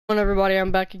Everybody,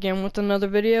 I'm back again with another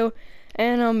video,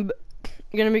 and I'm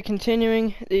gonna be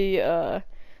continuing the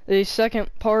second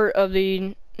part of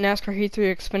the NASCAR Heat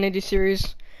 3 Xfinity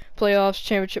Series Playoffs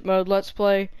Championship Mode Let's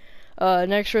Play.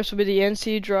 Next race will be the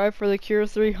NC Drive for the Cure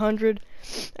 300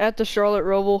 at the Charlotte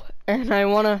ROVAL, and I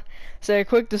wanna say a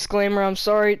quick disclaimer. I'm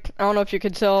sorry, I don't know if you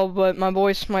could tell, but my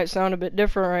voice might sound a bit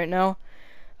different right now.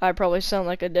 I probably sound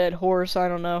like a dead horse, I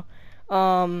don't know.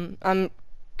 I'm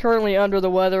currently under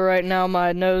the weather right now.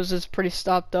 My nose is pretty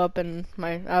stopped up and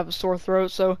I have a sore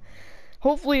throat, so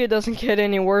hopefully it doesn't get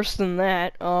any worse than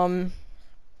that.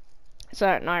 It's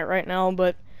at night right now,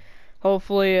 but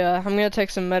hopefully I'm gonna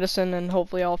take some medicine and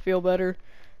hopefully I'll feel better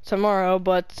tomorrow.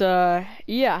 But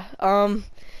yeah,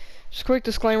 just a quick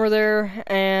disclaimer there,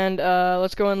 and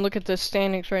let's go and look at the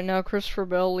standings right now. Christopher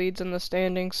Bell leads in the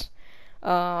standings.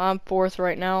 I'm fourth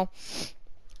right now,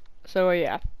 so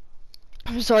yeah.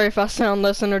 I'm sorry if I sound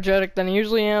less energetic than I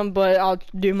usually am, but I'll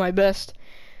do my best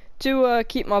to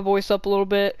keep my voice up a little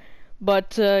bit.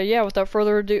 But yeah, without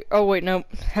further ado, oh wait, no,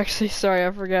 actually, sorry, I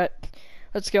forgot.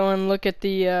 Let's go and look at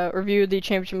the review of the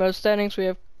championship mode standings. We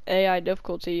have AI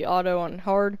difficulty, auto on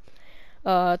hard,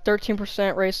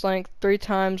 13% race length, 3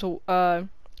 times tire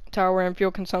wear and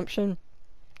fuel consumption,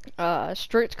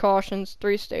 strict cautions,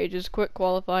 3 stages, quick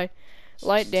qualify,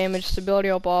 light damage,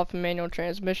 stability up off, and manual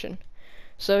transmission.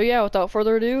 So yeah, without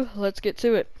further ado, let's get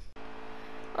to it.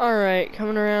 Alright,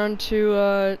 coming around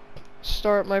to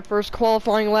start my first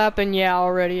qualifying lap, and yeah,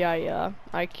 already I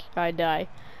die.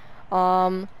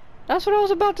 That's what I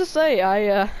was about to say.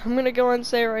 I'm gonna go and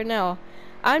say it right now.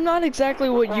 I'm not exactly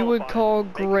what you would call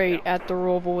great at the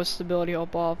ROVAL with stability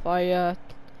up off. I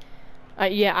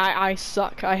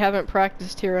suck. I haven't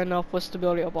practiced here enough with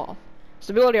stability up off.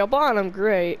 Stability up on, I'm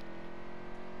great,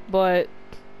 but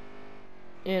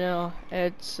you know,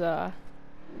 it's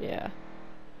yeah.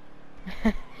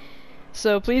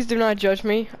 So please do not judge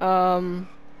me. Yeah,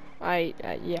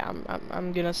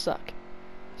 I'm gonna suck.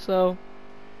 So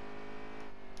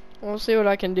we'll see what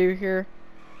I can do here.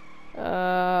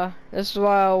 This is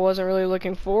why I wasn't really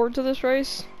looking forward to this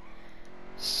race.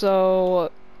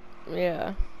 So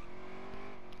yeah,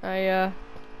 I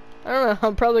don't know.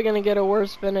 I'm probably gonna get a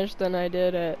worse finish than I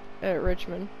did at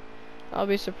Richmond. I'll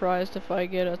be surprised if I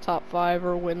get a top 5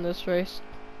 or win this race.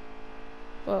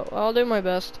 But I'll do my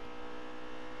best.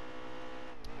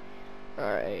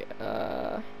 Alright,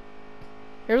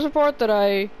 here's a part that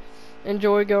I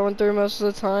enjoy going through most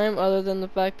of the time, other than the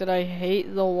fact that I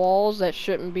hate the walls that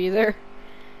shouldn't be there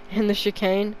in the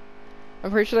chicane.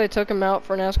 I'm pretty sure they took them out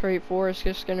for NASCAR Heat 4. It's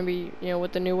just gonna be, you know,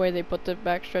 with the new way they put the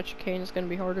backstretch chicane, it's gonna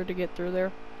be harder to get through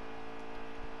there.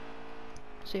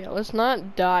 So yeah, let's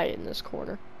not die in this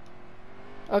corner.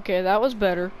 Okay, that was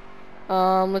better.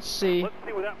 Let's see. Let's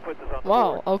see what that puts us on the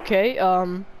wow, board. okay,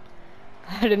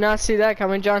 I did not see that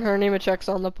coming. John Nemechek's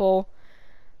on the pole.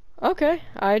 Okay,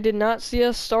 I did not see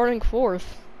us starting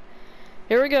 4th.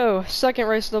 Here we go, second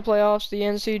race of the playoffs, the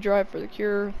NC Drive for the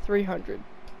Cure 300.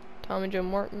 Tommy Joe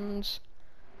Martins.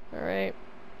 Alright.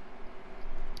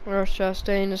 Ross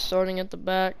Chastain is starting at the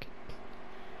back.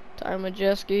 Ty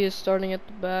Majeski is starting at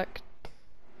the back.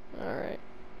 Alright.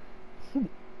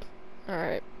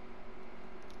 Alright.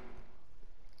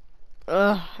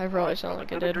 I probably sound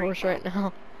like a dead horse right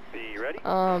now. Be ready?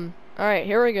 Alright,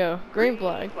 here we go. Green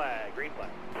flag. Green flag.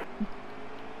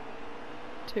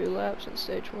 2 laps in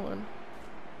stage 1.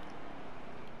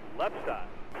 Left side.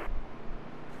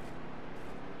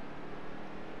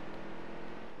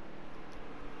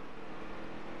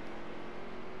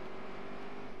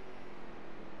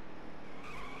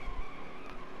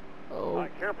 Oh.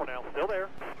 Alright, careful now. Still there.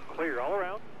 Clear all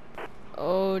around.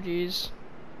 Oh, jeez.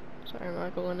 Sorry,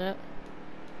 Michael Lynette.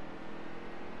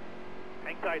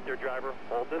 Hang tight there, driver.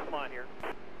 Hold this line here.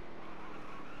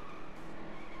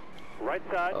 Right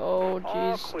side. Oh, All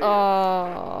jeez. clear.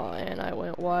 Oh, and I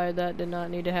went wide. That did not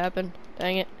need to happen.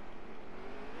 Dang it.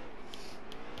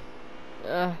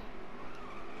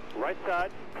 Right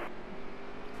side.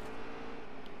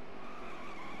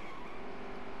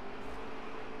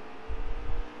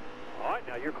 Alright,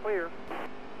 now you're clear.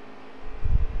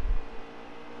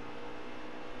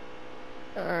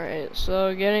 Alright,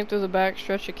 so getting through the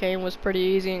backstretch chicane was pretty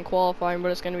easy in qualifying,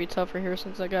 but it's going to be tougher here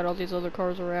since I got all these other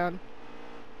cars around.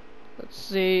 Let's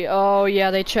see. Oh, yeah,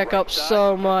 they check up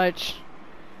so much.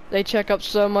 They check up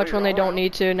so much when they don't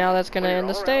need to. Now that's going to end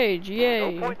the stage.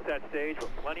 Yay. No points that stage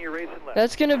with plenty of racing left.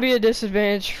 That's going to be a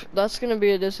disadvantage. That's going to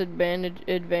be a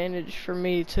disadvantage for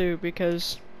me, too,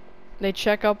 because they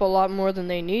check up a lot more than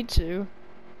they need to.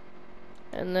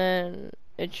 And then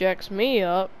it checks me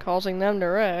up, causing them to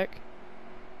wreck.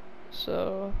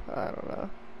 So, I don't know.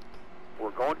 We're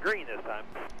going green this time.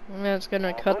 And that's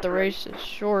gonna cut the race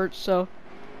short, so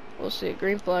we'll see a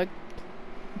green flag.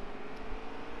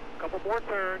 Couple more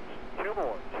turns. 2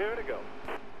 more. 2 to go.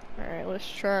 Alright, let's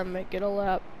try and make it a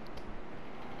lap.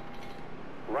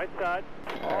 Right side.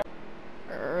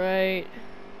 Alright.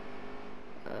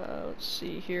 Let's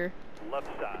see here. Left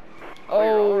side.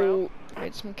 Oh,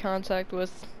 made some contact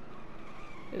with.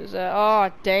 Who's that?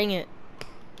 Oh, dang it.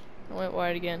 I went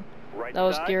wide again. Right That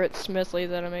was side. Garrett Smithley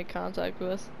that I made contact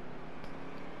with.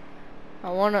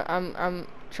 I'm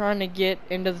trying to get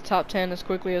into the top 10 as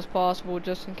quickly as possible,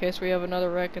 just in case we have another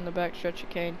wreck in the backstretch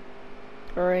chicane.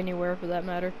 Or anywhere for that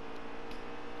matter.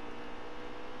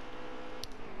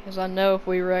 Because I know if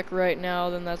we wreck right now,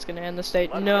 then that's going to end the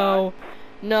state. No!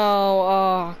 No!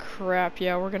 Oh, crap.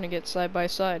 Yeah, we're going to get side by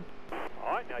side.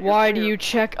 Alright, now Why do you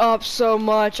check up so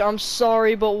much? I'm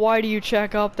sorry, but why do you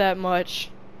check up that much?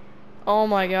 Oh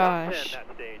my gosh. That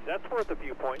stage. That's worth a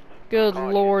few points. Good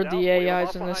Caution, lord, down, the wheel AIs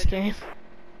off in this behind you. game.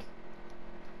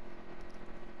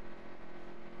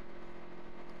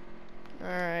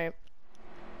 Alright.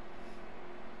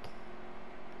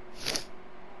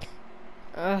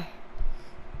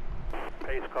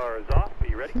 Pace car is off. Are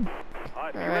you ready?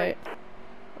 Alright, Alright.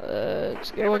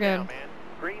 Let's go again. Now, man.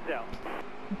 Green's out.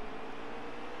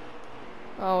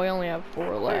 Oh, we only have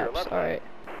 4 laps. left Alright.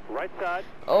 Right side.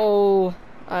 Oh,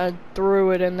 I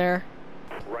threw it in there.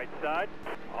 Right side.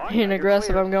 Alright, Being now you're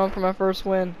aggressive, clear. I'm going for my first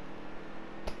win.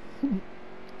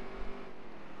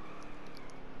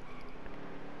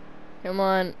 Come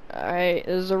on. Alright,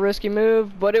 this is a risky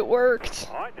move, but it worked.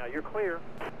 Alright, now you're clear.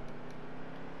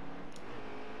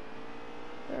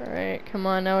 Alright, come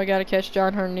on, now we gotta catch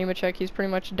John Hunter Nemechek. He's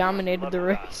pretty much dominated the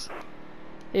race.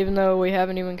 Even though we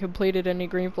haven't even completed any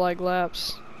green flag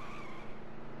laps.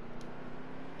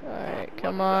 Alright,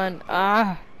 come on.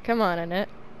 Ah, come on, Annette.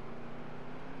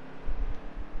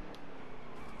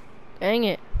 Dang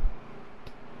it.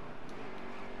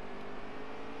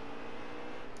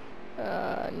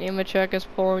 Nemechek is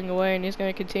pulling away, and he's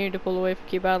going to continue to pull away if we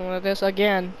keep battling like this.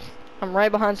 Again, I'm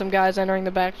right behind some guys entering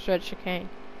the backstretch chicane.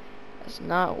 That's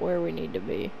not where we need to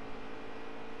be.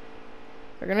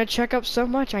 They're going to check up so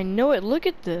much. I know it. Look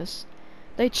at this.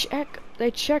 They check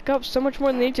up so much more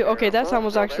than they need to. Okay, that time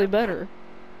was actually better.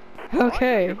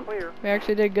 Okay. We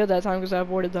actually did good that time because I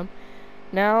avoided them.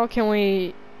 Now, can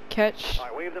we catch...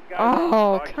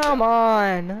 Oh, come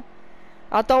on.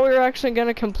 I thought we were actually going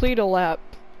to complete a lap.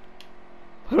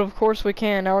 But of course we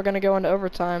can. Now we're going to go into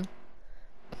overtime.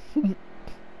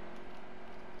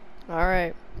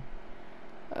 Alright.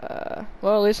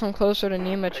 Well, at least I'm closer to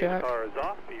Nemechek.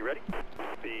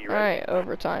 Alright,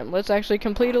 overtime. Let's actually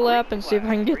complete a lap and see if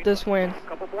I can get this win.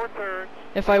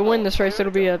 If I win this race,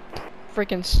 it'll be a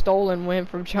freaking stolen win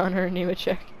from John Hunter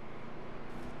Nemechek.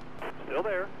 Still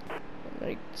there.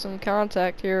 Make some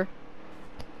contact here.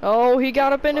 Oh, he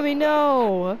got up into me.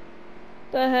 No!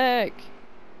 The heck?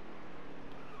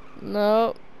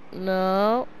 No.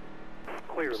 No.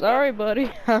 Sorry,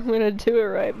 buddy. I'm gonna do it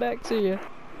right back to you.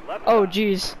 Oh,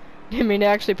 jeez. Didn't mean to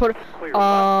actually put it.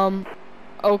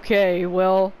 Okay,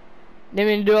 well, didn't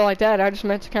mean to do it like that. I just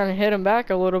meant to kind of hit him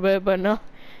back a little bit, but no,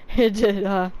 it did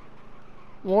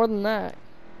more than that.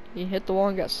 He hit the wall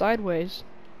and got sideways.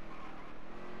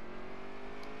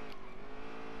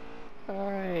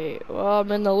 Alright, well,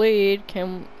 I'm in the lead.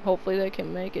 Hopefully they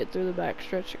can make it through the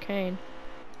backstretch chicane.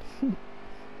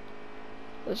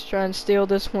 Let's try and steal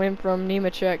this win from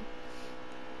Nemechek.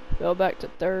 Go back to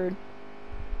third.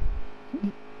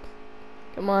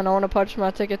 Come on, I want to punch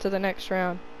my ticket to the next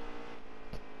round.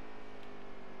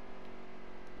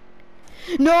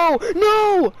 No!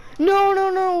 No! No, no,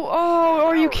 no! Oh,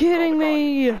 are you kidding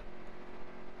me?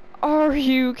 Are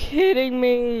you kidding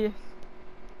me?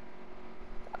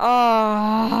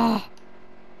 Ah!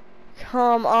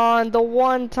 Come on, the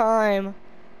one time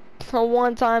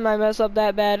I mess up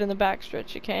that bad in the backstretch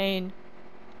chicane.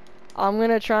 I'm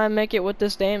gonna try and make it with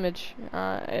this damage.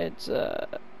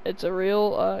 It's a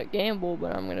real gamble,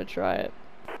 but I'm gonna try it.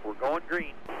 We're going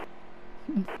green.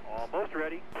 Almost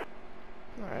ready.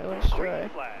 Alright, let's try.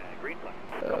 Green flag.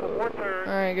 Couple more turns.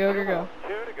 Alright, go, go, go.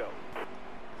 2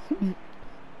 to go.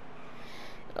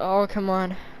 Oh, come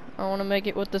on. I want to make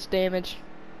it with this damage.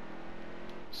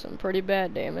 Some pretty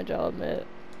bad damage, I'll admit.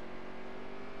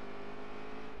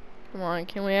 Come on,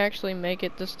 can we actually make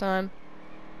it this time?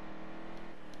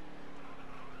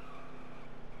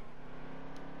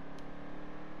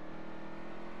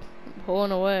 I'm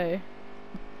pulling away.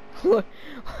 Look,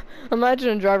 imagine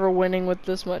a driver winning with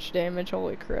this much damage,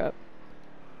 holy crap.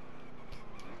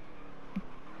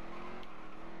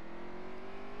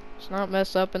 Let's not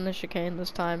mess up in the chicane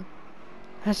this time.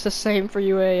 That's the same for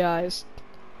you AIs.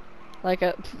 Like,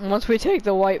 once we take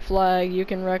the white flag, you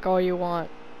can wreck all you want.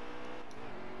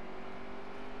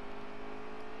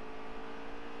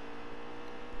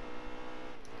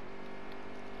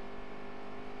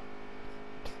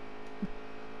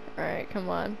 Alright, come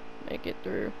on. Make it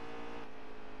through.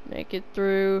 Make it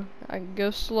through. I can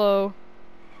go slow.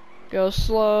 Go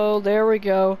slow. There we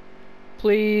go.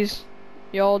 Please.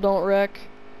 Y'all don't wreck.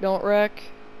 Don't wreck.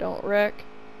 Don't wreck.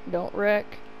 Don't wreck.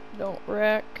 Don't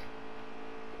wreck.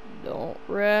 Don't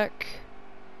wreck.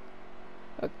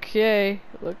 Okay.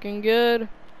 Looking good.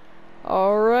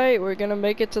 Alright, we're gonna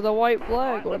make it to the white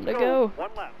flag. One to go. One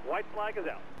lap. White flag is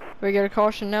out. We get a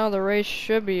caution now. The race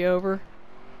should be over.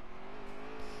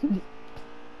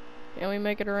 Can we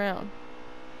make it around?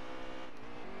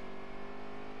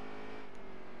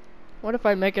 What if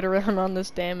I make it around on this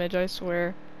damage, I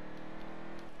swear.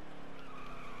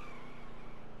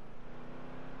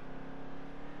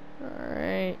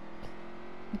 Alright.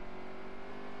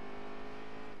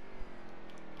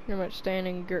 Pretty much staying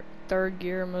in third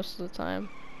gear most of the time.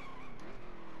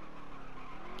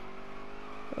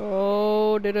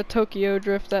 Oh, did a Tokyo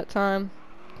drift that time.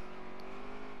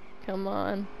 Come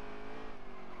on.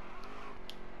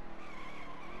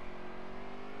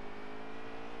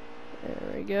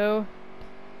 There we go.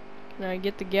 Can I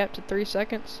get the gap to 3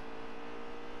 seconds?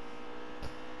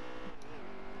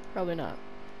 Probably not.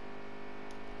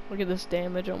 Look at this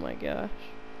damage, oh my gosh.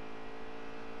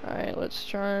 Alright, let's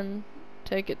try and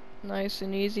take it nice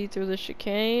and easy through the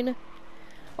chicane.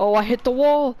 Oh, I hit the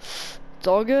wall! It's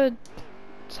all good.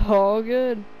 It's all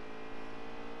good.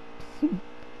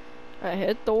 I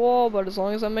hit the wall, but as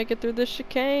long as I make it through this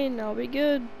chicane, I'll be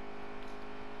good.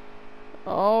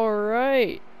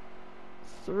 Alright.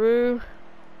 Through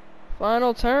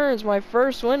final turns, my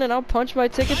first win, and I'll punch my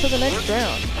ticket to the next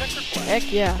round.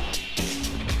 Heck yeah.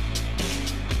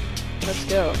 Let's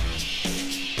go.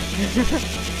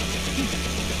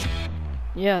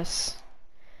 Yes.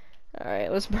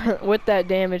 Alright, let's burn with that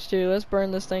damage too. Let's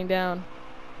burn this thing down.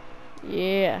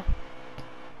 Yeah.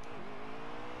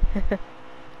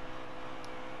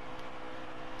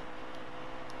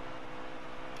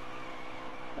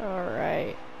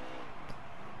 Alright.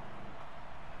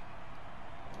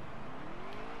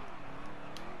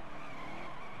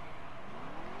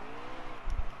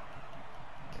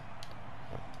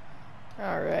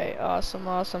 Alright, awesome,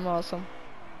 awesome, awesome.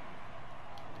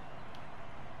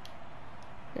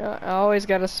 Yeah, I always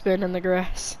gotta spin in the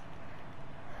grass.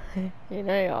 You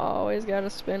know, you always gotta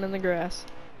spin in the grass.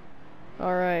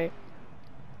 Alright.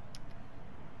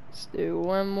 Let's do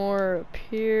one more up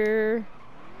here.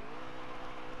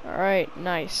 Alright,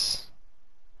 nice.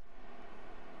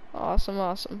 Awesome,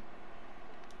 awesome.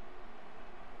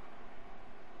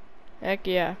 Heck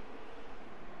yeah.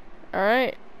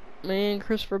 Alright. Me and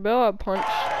Christopher Bell have punched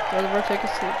both of our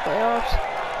tickets to the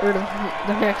playoffs. Or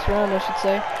the next round, I should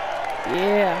say.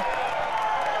 Yeah.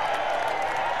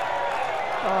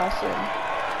 Awesome.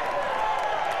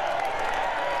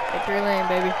 Victory lane,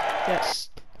 baby. Yes.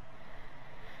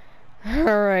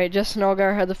 Alright, Justin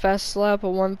Allgaier had the fastest lap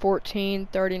of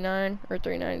 1:14.39 or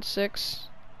 3:96.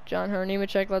 John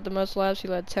Nemechek led the most laps. He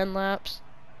led 10 laps.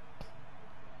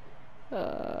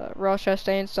 Ross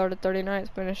Chastain started 39th,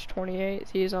 finished 28th.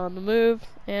 He's on the move.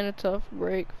 And a tough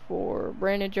break for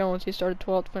Brandon Jones. He started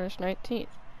 12th, finished 19th.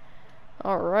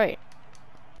 Alright.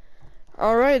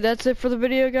 Alright, that's it for the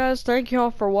video, guys. Thank you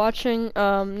all for watching.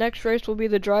 Next race will be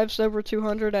the Drive Sober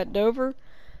 200 at Dover.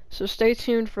 So stay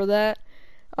tuned for that.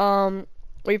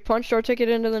 We've punched our ticket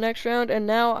into the next round, and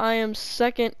now I am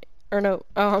second, or no,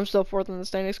 I'm still fourth in the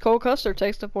standings. Cole Custer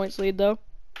takes the points lead, though.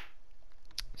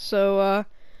 So,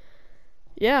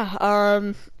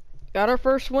 yeah, got our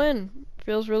first win.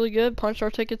 Feels really good. Punched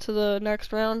our ticket to the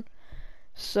next round.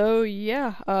 So,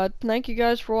 yeah, thank you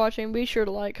guys for watching. Be sure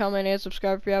to like, comment, and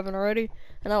subscribe if you haven't already,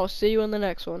 and I will see you in the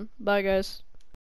next one. Bye, guys.